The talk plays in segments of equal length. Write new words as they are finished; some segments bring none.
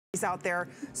Out there.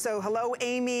 So hello,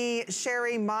 Amy,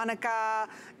 Sherry, Monica,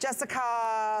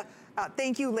 Jessica.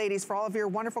 Thank you, ladies, for all of your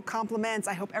wonderful compliments.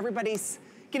 I hope everybody's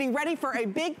getting ready for a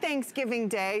big Thanksgiving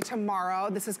day tomorrow.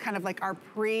 This is kind of like our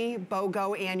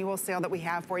pre-BOGO annual sale that we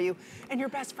have for you. And your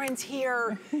best friend's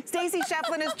here. Stacey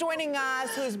Shefflin is joining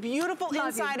us, who's beautiful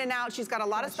inside and out. She's got a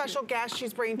lot of special guests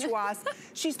she's bringing to us.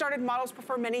 She started Models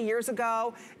Prefer many years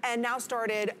ago and now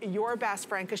started Your Best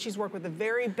Friend because she's worked with the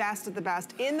very best of the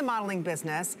best in the modeling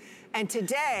business. And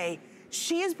today,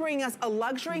 she is bringing us a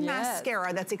luxury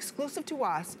mascara that's exclusive to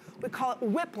us. We call it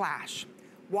whipLASH.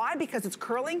 Why? Because it's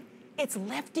curling. It's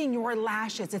lifting your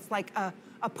lashes. It's like a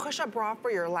push-up bra for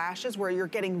your lashes where you're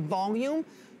getting volume.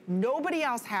 Nobody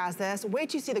else has this. Wait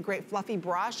till you see the great fluffy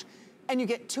brush, and you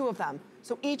get 2 of them.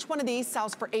 So each one of these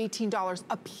sells for $18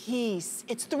 a piece.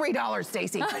 It's $3,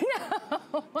 Stacey. I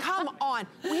know. Come on.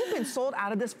 We've been sold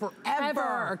out of this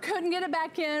forever. Couldn't get it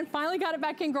back in. Finally got it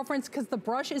back in, girlfriends, because the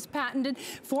brush is patented.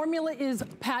 Formula is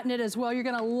patented as well. You're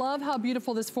gonna love how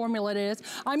beautiful this formula is.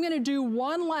 I'm gonna do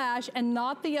one lash and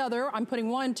not the other. I'm putting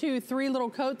 1, 2, 3 little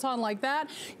coats on like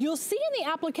that. You'll see in the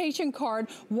application card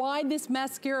why this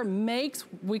mascara makes,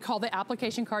 we call the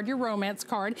application card your romance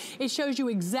card. It shows you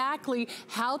exactly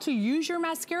how to use your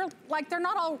mascara. Like, they're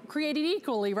not all created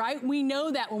equally, right? We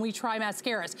know that when we try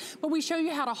mascaras, but we show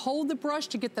you how to hold the brush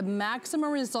to get the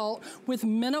maximum result with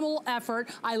minimal effort.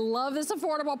 I love this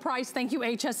affordable price. Thank you,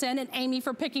 HSN and Amy,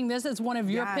 for picking this as one of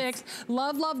your picks.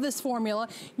 Love, love this formula.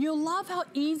 You'll love how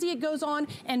easy it goes on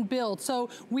and builds. So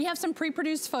we have some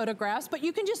pre-produced photographs, but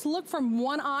you can just look from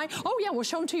one eye. Oh yeah, we'll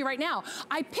show them to you right now.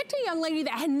 I picked a young lady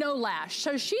that had no lash,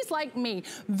 so she's like me,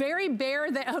 very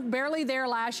barely there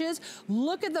lashes.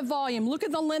 Look at the volume. Look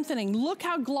at the lengthening. Look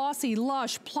how glossy,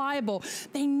 lush, pliable.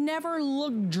 They never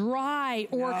look dry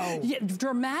or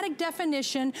dramatic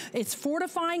definition. It's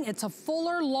fortifying. It's a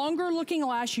fuller, longer looking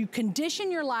lash. You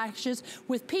condition your lashes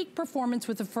with peak performance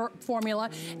with the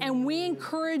formula. And we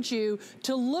encourage you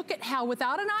to look at how,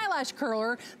 without an eyelash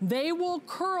curler, they will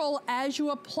curl as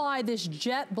you apply this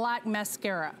jet black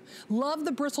mascara. Love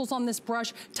the bristles on this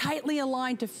brush, tightly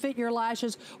aligned to fit your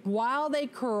lashes while they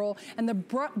curl. And the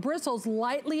bristles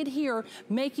lightly adhere,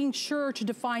 making sure to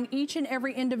define each and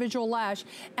every individual lash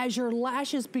as your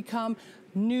lashes become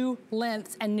new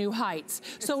lengths and new heights.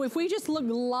 So if we just look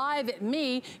live at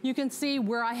me, you can see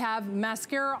where I have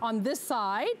mascara on this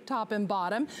side, top and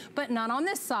bottom, but none on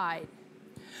this side.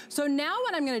 So now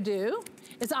what I'm gonna do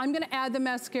is I'm gonna add the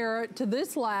mascara to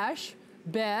this lash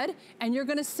bed, and you're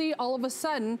gonna see all of a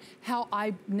sudden how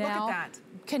I now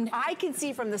I can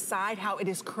see from the side how it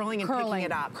is curling and picking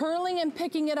it up. Curling and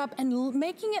picking it up and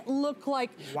making it look like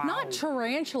not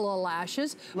tarantula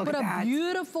lashes, but a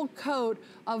beautiful coat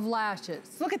of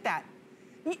lashes. Look at that.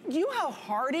 You know how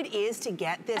hard it is to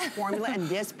get this formula and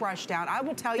this brush down? I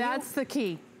will tell you. That's the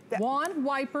key. One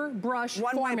wiper, brush,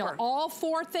 formula. All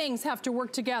 4 things have to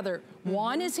work together.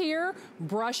 One is here,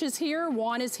 brush is here,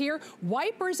 one is here,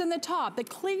 wipers in the top that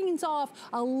cleans off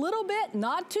a little bit,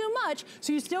 not too much,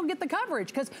 so you still get the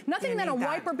coverage. Because nothing than a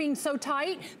wiper being so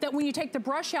tight that when you take the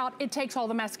brush out, it takes all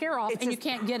the mascara off and you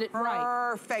can't get it right.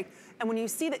 Perfect. And when you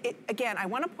see that, again, I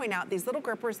want to point out these little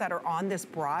grippers that are on this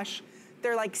brush,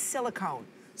 they're like silicone.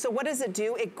 So what does it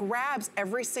do? It grabs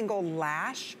every single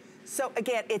lash. So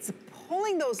again, it's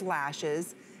pulling those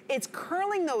lashes, it's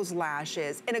curling those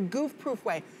lashes in a goof-proof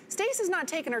way. Stacey's not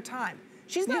taking her time.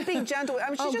 She's not being gentle. I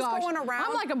mean, she's just going around.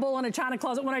 I'm like a bull in a china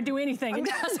closet when I do anything. It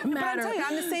doesn't matter. But I'm telling you,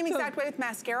 I'm the same exact way with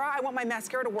mascara. I want my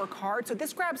mascara to work hard. So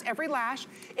this grabs every lash.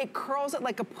 It curls it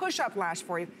like a push-up lash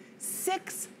for you.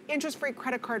 6 interest-free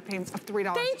credit card payments of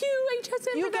 $3. Thank you,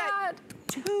 HSN, for that.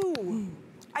 You get 2.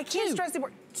 I can't stress the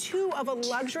word. 2 of a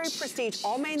luxury prestige,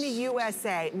 all made in the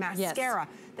USA, mascara.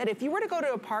 That if you were to go to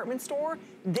an department store,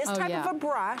 this type of a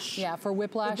brush. Yeah, for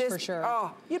whipLASH, for sure.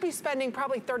 Oh, you'd be spending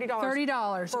probably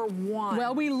 $30 for one.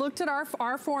 Well, we looked at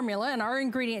our formula and our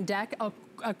ingredient deck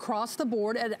across the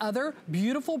board at other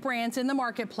beautiful brands in the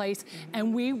marketplace,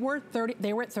 and they were at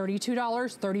 $32,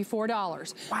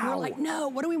 $34. Wow. We're like, no,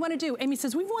 what do we want to do? Amy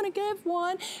says, we want to give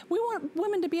one. We want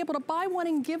women to be able to buy one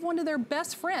and give one to their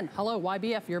best friend. Hello,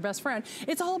 YBF, your best friend.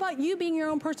 It's all about you being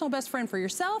your own personal best friend for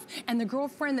yourself and the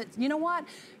girlfriend that, you know what,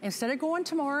 instead of going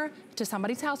tomorrow to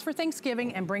somebody's house for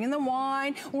Thanksgiving and bringing the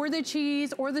wine or the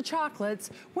cheese or the chocolates,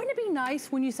 wouldn't it be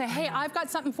nice when you say, hey, I've got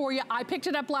something for you. I picked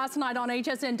it up last night on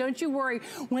HSN. Don't you worry.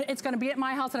 When it's gonna be at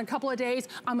my house in a couple of days,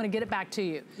 I'm gonna get it back to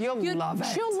you. You'll love it.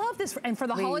 She'll love this. And for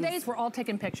the holidays, we're all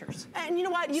taking pictures. And you know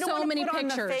what? You don't want to put on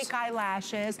the fake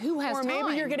eyelashes. Who has Or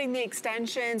maybe you're getting the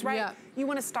extensions, right? Yeah. You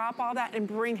want to stop all that and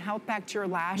bring health back to your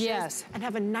lashes. Yes. And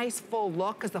have a nice full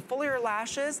look, because the fuller your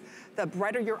lashes, the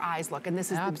brighter your eyes look. And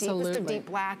this is the deepest of deep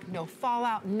black, no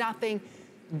fallout, nothing.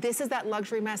 This is that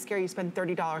luxury mascara you spend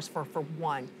 $30 for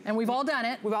one. And we've all done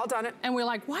it. We've all done it. And we're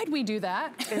like, why'd we do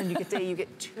that? And then you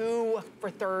get 2 for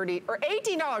 $30 or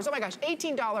 $18. Oh my gosh,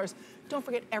 $18. Don't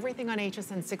forget everything on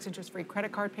HSN 6 interest-free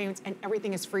credit card payments, and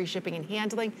everything is free shipping and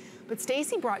handling. But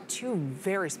Stacey brought 2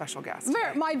 very special guests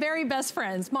today. My very best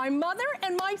friends, my mother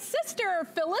and my sister.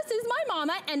 Phyllis is my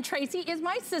mama and Tracy is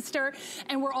my sister.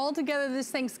 And we're all together this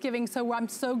Thanksgiving, so I'm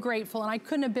so grateful. And I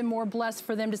couldn't have been more blessed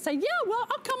for them to say, yeah, well,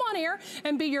 I'll come on here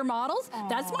and be your models. Aww.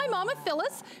 That's my mama,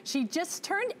 Phyllis. She just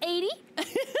turned 80.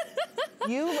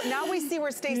 Now we see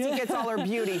where Stacey gets all her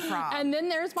beauty from. And then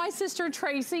there's my sister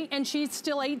Tracy, and she's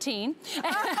still 18.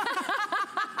 Funny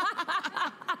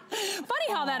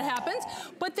how that happens.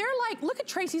 But they're like, look at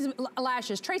Tracy's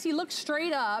lashes. Tracy, look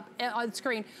straight up on the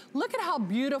screen. Look at how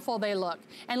beautiful they look.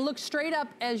 And look straight up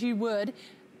as you would.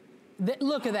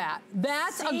 Look at that.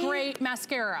 That's a great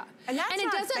mascara. And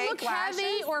it doesn't look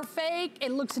heavy or fake.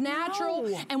 It looks natural.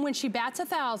 No. And when she bats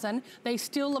 1,000, they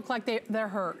still look like they're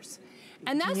hers.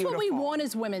 And that's what we want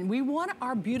as women. We want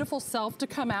our beautiful self to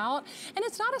come out. And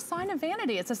it's not a sign of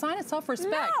vanity. It's a sign of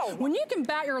self-respect. No. When you can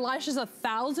bat your lashes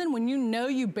 1,000 when you know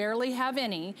you barely have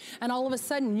any, and all of a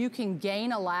sudden you can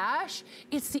gain a lash,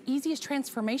 it's the easiest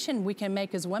transformation we can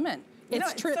make as women.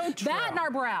 It's true. So true. That and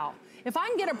our brow. If I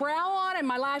can get a brow on and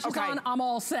my lashes on, I'm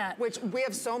all set. Which we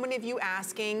have so many of you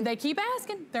asking. They keep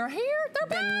asking. They're here. They're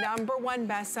back. The #1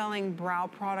 best-selling brow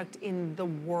product in the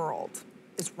world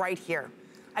is right here.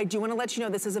 I do want to let you know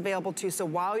this is available too. So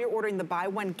while you're ordering the buy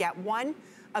one, get one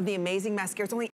of the amazing mascara, it's only